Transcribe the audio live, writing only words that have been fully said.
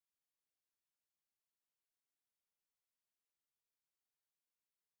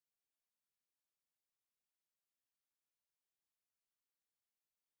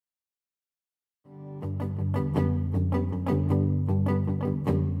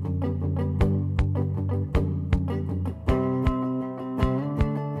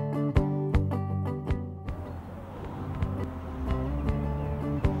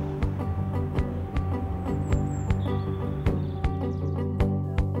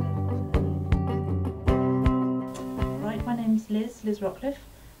Liz Rockcliffe.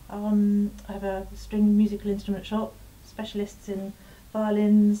 I have a string musical instrument shop, specialists in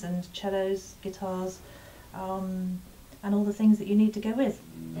violins and cellos, guitars, and all the things that you need to go with.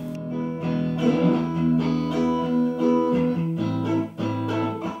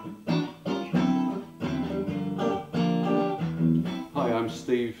 Hi, I'm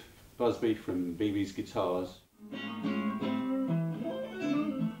Steve Busby from BB's Guitars.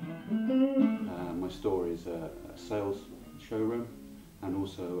 My store is a sales showroom and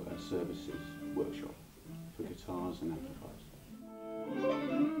also a services workshop for guitars and amplifiers.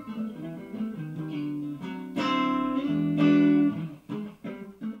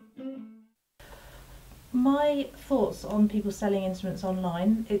 My thoughts on people selling instruments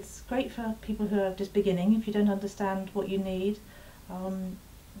online: it's great for people who are just beginning. If you don't understand what you need,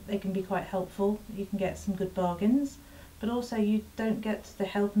 they can be quite helpful. You can get some good bargains, but also you don't get the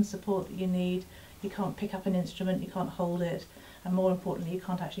help and support that you need. You can't pick up an instrument, you can't hold it, and more importantly, you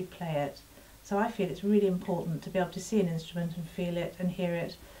can't actually play it. So I feel it's really important to be able to see an instrument and feel it and hear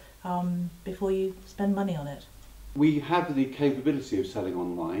it before you spend money on it. We have the capability of selling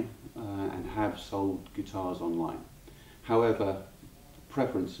online and have sold guitars online. However, the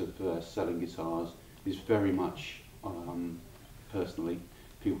preference of selling guitars is very much personally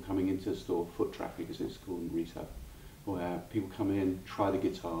people coming into the store, foot traffic as it's called in retail, where people come in, try the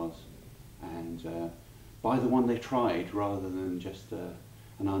guitars and buy the one they tried rather than just an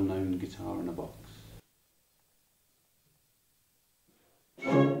unknown guitar in a box.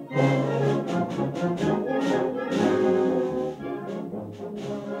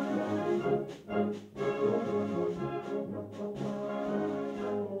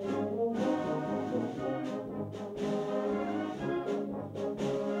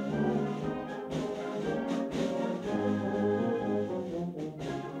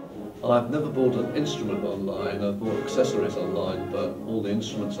 I've never bought an instrument online. I've bought accessories online, but all the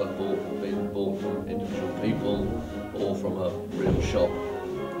instruments I've bought have been bought from individual people or from a real shop.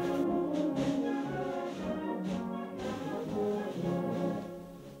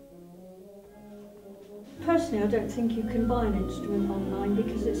 Personally, I don't think you can buy an instrument online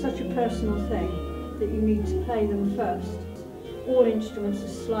because it's such a personal thing that you need to play them first. All instruments are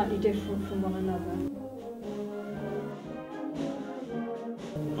slightly different from one another.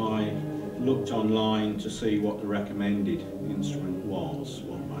 I looked online to see what the recommended instrument was,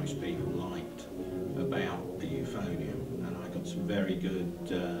 what most people liked about the euphonium, and I got some very good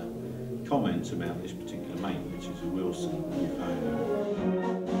comments about this particular make, which is a Wilson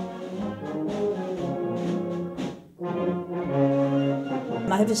euphonium.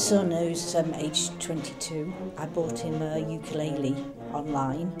 I have a son who's aged 22. I bought him a ukulele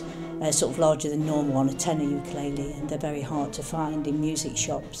online, sort of larger than normal one, a tenor ukulele, and they're very hard to find in music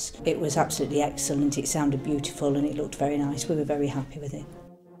shops. It was absolutely excellent, it sounded beautiful and it looked very nice. We were very happy with it.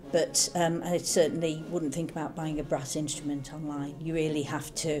 But I certainly wouldn't think about buying a brass instrument online. You really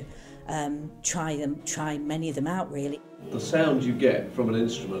have to try many of them out really. The sound you get from an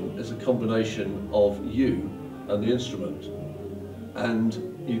instrument is a combination of you and the instrument. And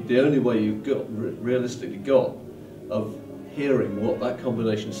the only way you've got realistically got of hearing what that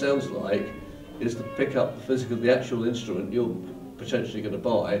combination sounds like is to pick up the actual instrument you're potentially going to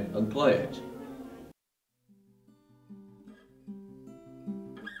buy and play it.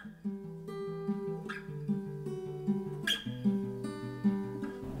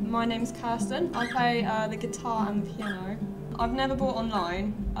 My name's Kirsten. I play the guitar and the piano. I've never bought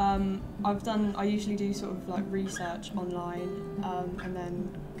online. I usually do sort of like research online and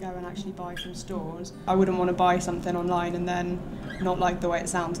then go and actually buy from stores. I wouldn't want to buy something online and then not like the way it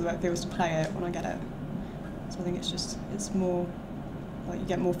sounds, the way it feels to play it when I get it. So I think it's more like you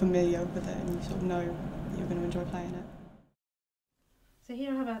get more familiar with it and you sort of know that you're going to enjoy playing it. So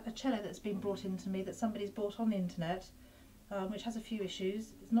here I have a cello that's been brought in to me that somebody's bought on the internet, which has a few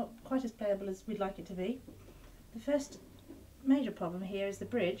issues. It's not quite as playable as we'd like it to be. The first major problem here is the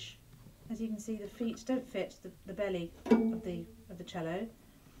bridge. As you can see, the feet don't fit the belly of the cello.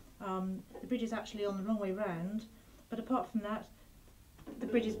 The bridge is actually on the wrong way round, but apart from that, the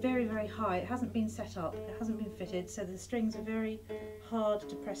bridge is very, very high. It hasn't been set up, it hasn't been fitted, so the strings are very hard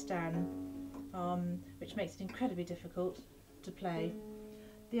to press down, which makes it incredibly difficult to play.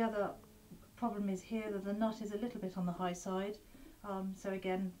 The other problem is here that the nut is a little bit on the high side, so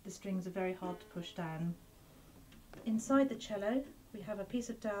again the strings are very hard to push down. Inside the cello we have a piece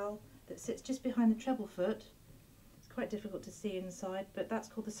of dowel that sits just behind the treble foot. It's quite difficult to see inside, but that's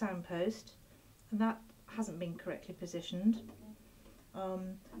called the sound post, and that hasn't been correctly positioned.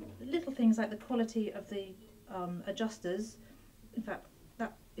 Little things like the quality of the adjusters, in fact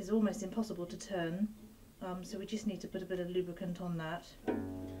that is almost impossible to turn. so we just need to put a bit of lubricant on that.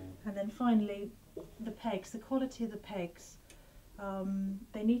 And then finally, the pegs, the quality of the pegs.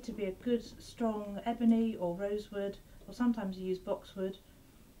 They need to be a good strong ebony or rosewood, or sometimes you use boxwood.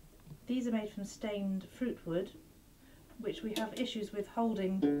 These are made from stained fruit wood, which we have issues with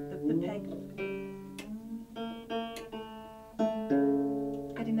holding the peg,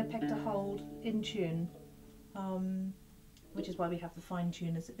 getting the peg to hold in tune, which is why we have the fine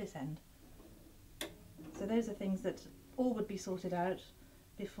tuners at this end. So those are things that all would be sorted out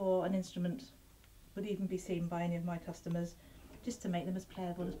before an instrument would even be seen by any of my customers, just to make them as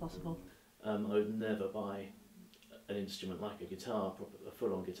playable as possible. I would never buy an instrument like a guitar, a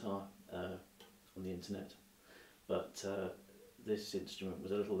full-on guitar, on the internet. But this instrument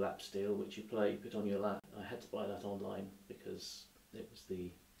was a little lap steel which you play, put on your lap. I had to buy that online because it was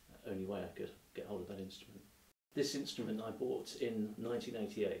the only way I could get hold of that instrument. This instrument I bought in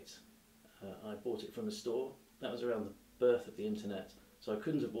 1988. I bought it from a store. That was around the birth of the internet, so I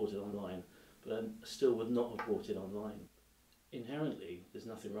couldn't have bought it online, but I still would not have bought it online. Inherently, there's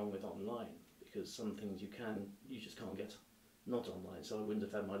nothing wrong with online, because some things you just can't get not online, so I wouldn't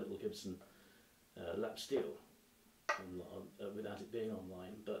have had my little Gibson lap steel without it being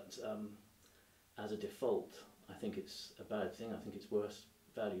online, but as a default I think it's a bad thing. I think it's worse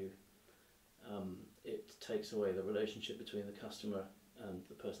value. It takes away the relationship between the customer and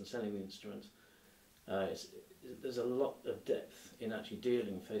the person selling the instrument. There's a lot of depth in actually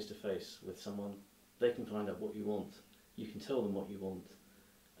dealing face to face with someone. They can find out what you want, you can tell them what you want,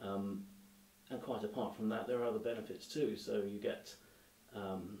 and quite apart from that there are other benefits too. So you get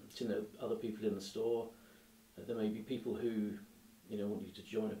to know other people in the store. There may be people who want you to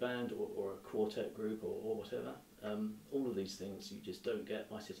join a band or a quartet group or whatever. All of these things you just don't get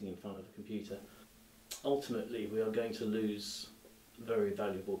by sitting in front of a computer. Ultimately we are going to lose a very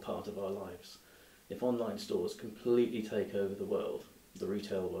valuable part of our lives. If online stores completely take over the world, the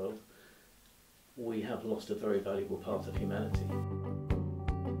retail world, we have lost a very valuable part of humanity.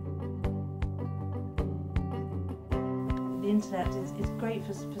 The internet is great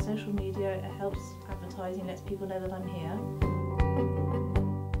for social media. It helps advertising, lets people know that I'm here.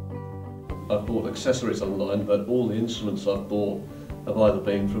 I've bought accessories online, but all the instruments I've bought have either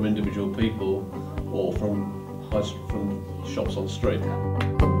been from individual people or from shops on the street.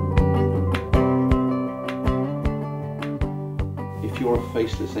 If you're a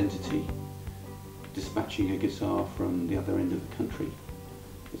faceless entity dispatching a guitar from the other end of the country,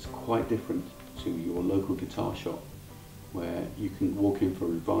 it's quite different to your local guitar shop, where you can walk in for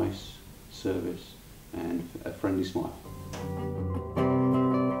advice, service and a friendly smile.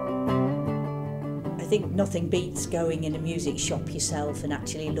 I think nothing beats going in a music shop yourself and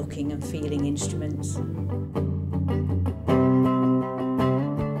actually looking and feeling instruments.